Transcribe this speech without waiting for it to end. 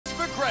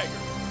Gregor,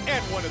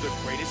 and one of the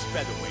greatest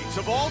featherweights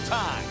of all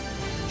time,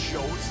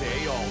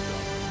 Jose Aldo.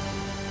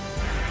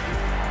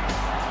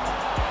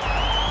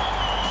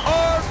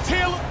 Our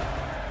tailor,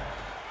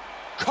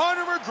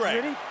 Conor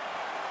McGregor,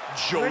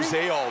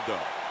 Jose Aldo.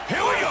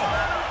 Here we go!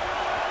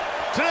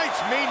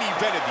 Tonight's main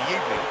event of the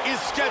evening is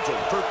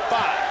scheduled for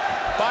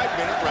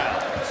 5-minute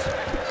rounds.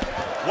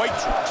 White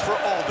trunks for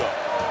Aldo,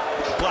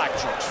 black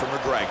trunks for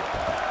McGregor.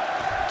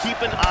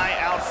 Keep an eye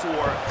out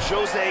for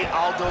Jose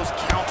Aldo's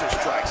counter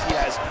strikes. He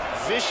has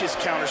vicious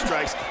counter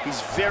strikes. He's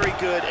very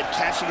good at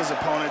catching his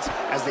opponents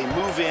as they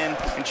move in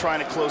and trying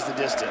to close the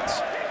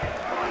distance.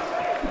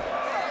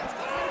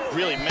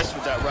 Really missed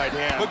with that right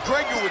hand.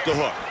 McGregor with the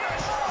hook.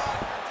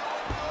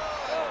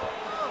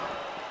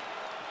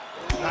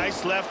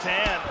 Nice left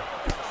hand.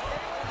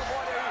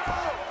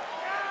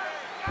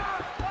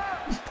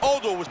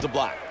 Aldo with the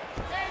block.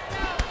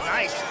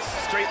 Nice,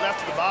 straight left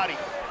to the body.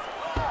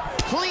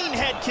 Clean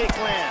head kick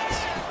lands.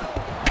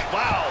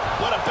 Wow,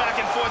 what a back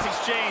and forth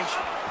exchange.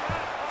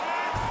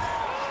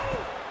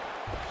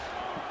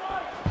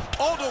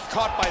 Aldo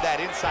caught by that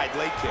inside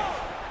leg kick.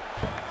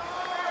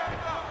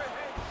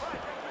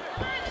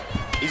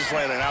 He's just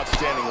landing an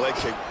outstanding leg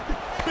kick.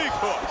 Big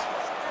hook.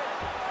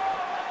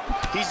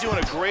 He's doing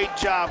a great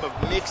job of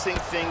mixing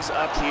things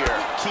up here,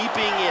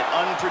 keeping it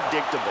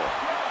unpredictable.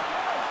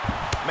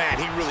 Man,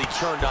 he really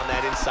turned on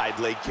that inside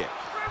leg kick.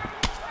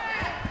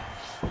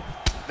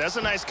 That's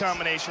a nice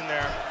combination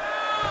there.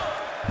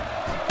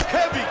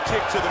 Heavy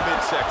kick to the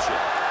midsection.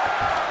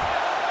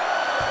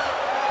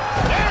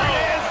 There it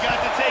is! Got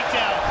the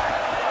takedown.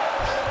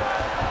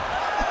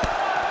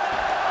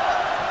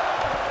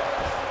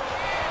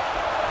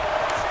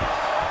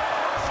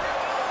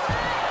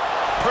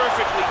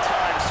 Perfectly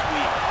timed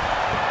sweep.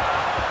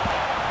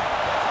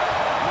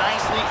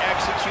 Nicely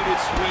executed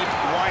sweep,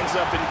 winds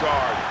up in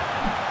guard.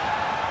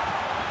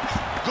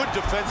 Good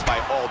defense by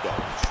Aldo.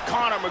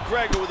 Conor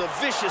McGregor with a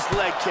vicious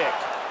leg kick.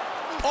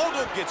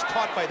 Aldo gets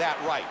caught by that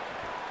right.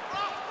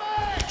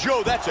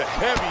 Joe, that's a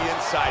heavy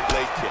inside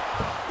leg kick.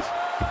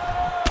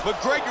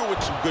 McGregor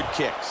with some good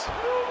kicks.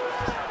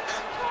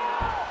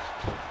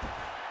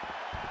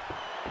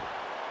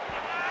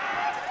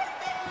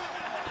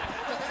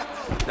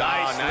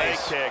 Nice leg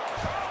kick.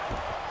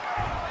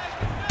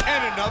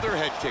 And another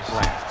head kick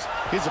lands.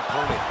 His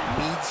opponent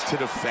needs to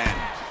defend.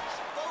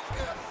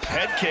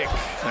 Head kick.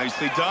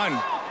 Nicely done.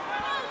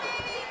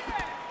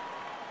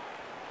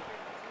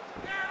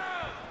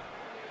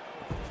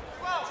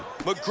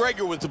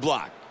 McGregor with the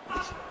block.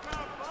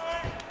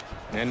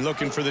 And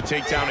looking for the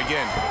takedown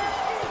again.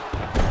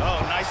 Oh,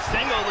 nice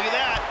single. Look at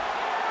that.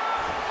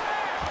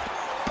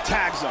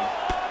 Tags him.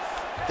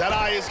 That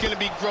eye is going to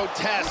be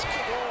grotesque.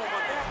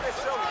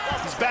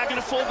 He's back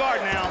into full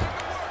guard now.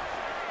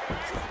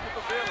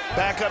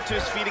 Back up to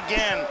his feet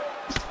again.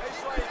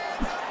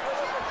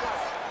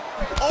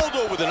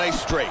 Aldo with a nice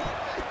straight.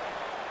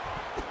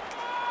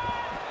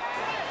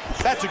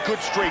 That's a good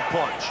straight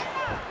punch.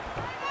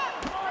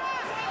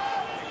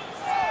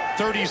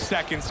 30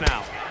 seconds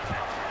now.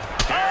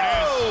 There it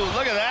is. Oh,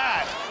 look at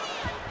that.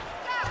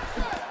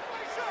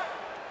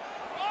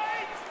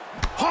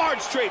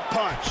 Hard straight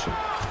punch.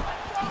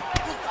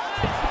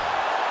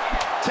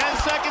 10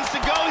 seconds to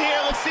go here.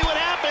 Let's see what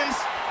happens.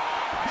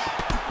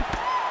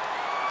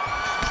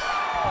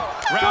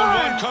 Round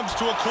one comes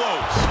to a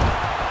close.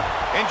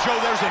 And Joe,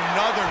 there's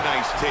another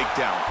nice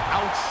takedown.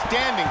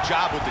 Outstanding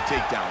job with the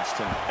takedowns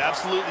tonight.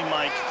 Absolutely,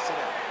 Mike.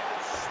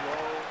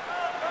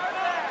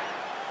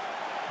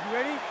 You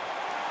ready?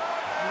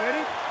 You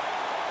ready?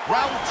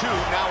 Round two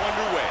now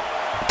underway.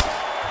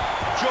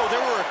 Joe, there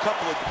were a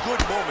couple of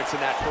good moments in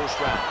that first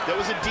round. That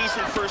was a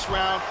decent first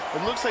round.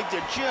 It looks like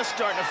they're just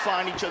starting to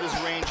find each other's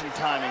range and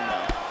timing,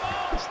 though.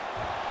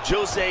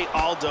 Jose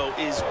Aldo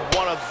is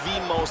one of the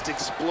most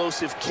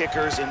explosive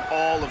kickers in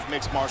all of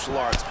mixed martial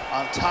arts.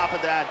 On top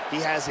of that, he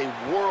has a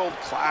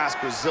world-class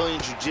Brazilian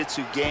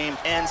jiu-jitsu game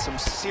and some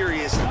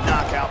serious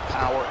knockout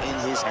power in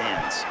his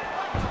hands.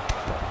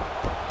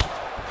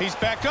 He's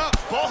back up.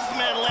 Both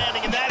men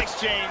landing in that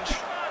exchange.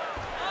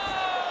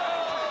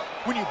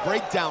 When you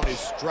break down his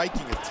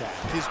striking attack,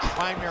 his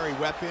primary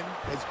weapon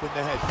has been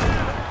the head.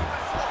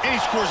 And he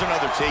scores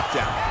another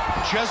takedown,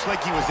 just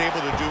like he was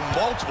able to do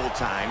multiple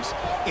times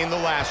in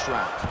the last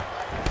round.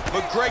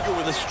 McGregor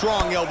with a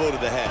strong elbow to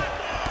the head.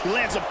 He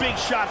lands a big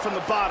shot from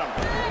the bottom.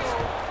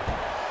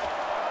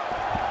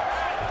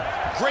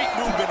 Great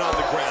movement on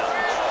the ground.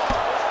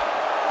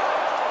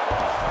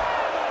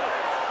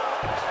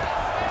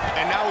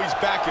 And now he's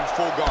back in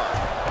full guard.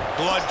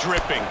 Blood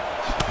dripping.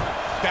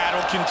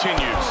 Battle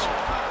continues.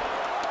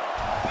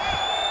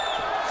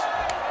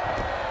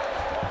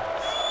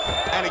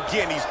 And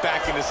again, he's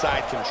back into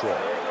side control.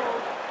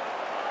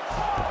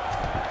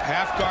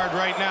 Half guard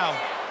right now.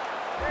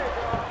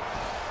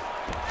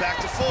 Back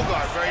to full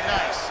guard, very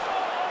nice.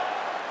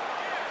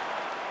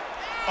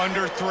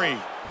 Under 3.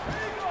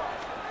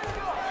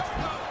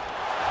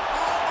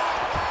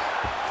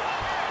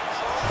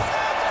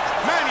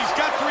 Man, he's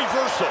got the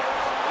reversal.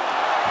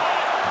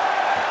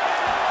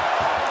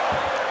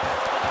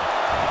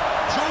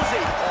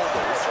 Jose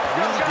Aldo is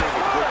really doing a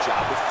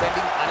job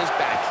defending on his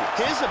back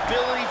here. His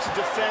ability to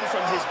defend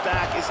from his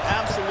back is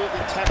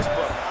absolutely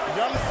textbook.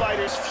 Young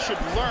fighters should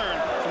learn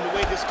from the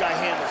way this guy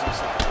handles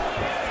himself.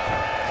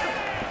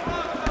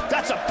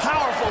 That's a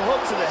powerful hook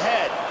to the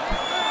head.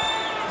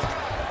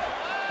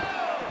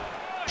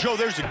 Joe,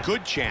 there's a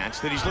good chance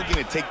that he's looking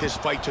to take this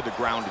fight to the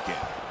ground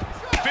again.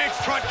 Big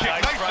front kick,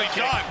 nicely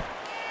done.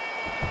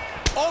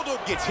 Aldo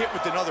gets hit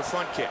with another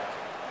front kick.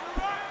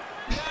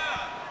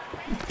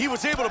 He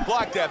was able to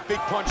block that big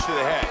punch to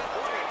the head.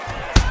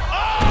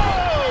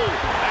 Oh!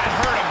 That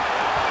hurt him.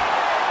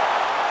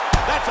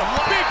 That's a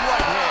big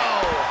right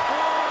hand.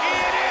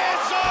 It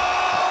is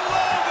all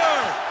over.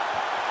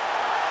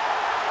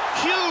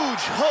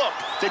 Huge hook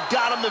that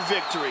got him the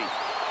victory.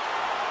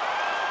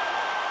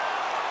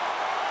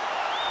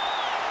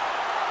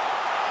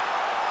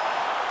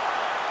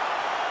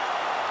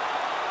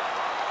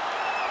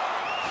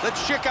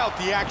 Let's check out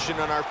the action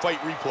on our fight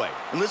replay.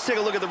 And let's take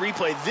a look at the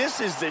replay. This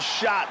is the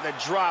shot that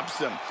drops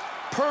him.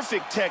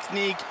 Perfect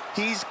technique.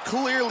 He's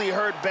clearly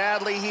hurt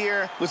badly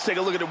here. Let's take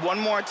a look at it one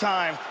more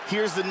time.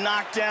 Here's the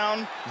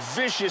knockdown.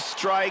 Vicious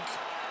strike.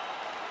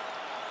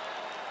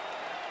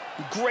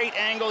 Great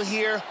angle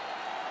here.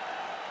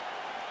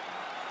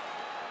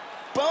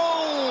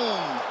 Boom!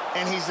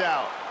 And he's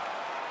out.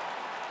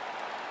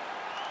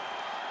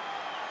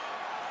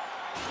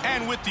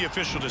 And with the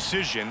official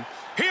decision,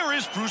 here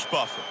is Bruce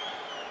Buffer.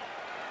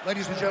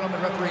 Ladies and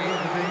gentlemen, referee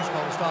intervenes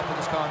called a stop to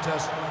this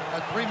contest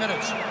at 3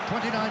 minutes,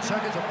 29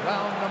 seconds of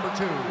round number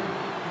 2.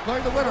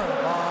 Declaring the winner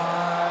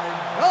by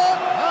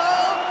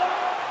knockout,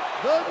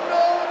 the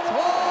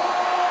notorious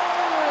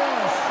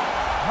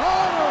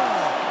Conor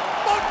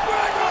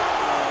McGregor.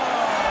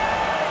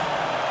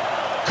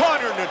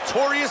 Conor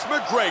Notorious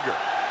McGregor,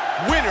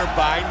 winner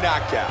by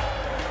knockout.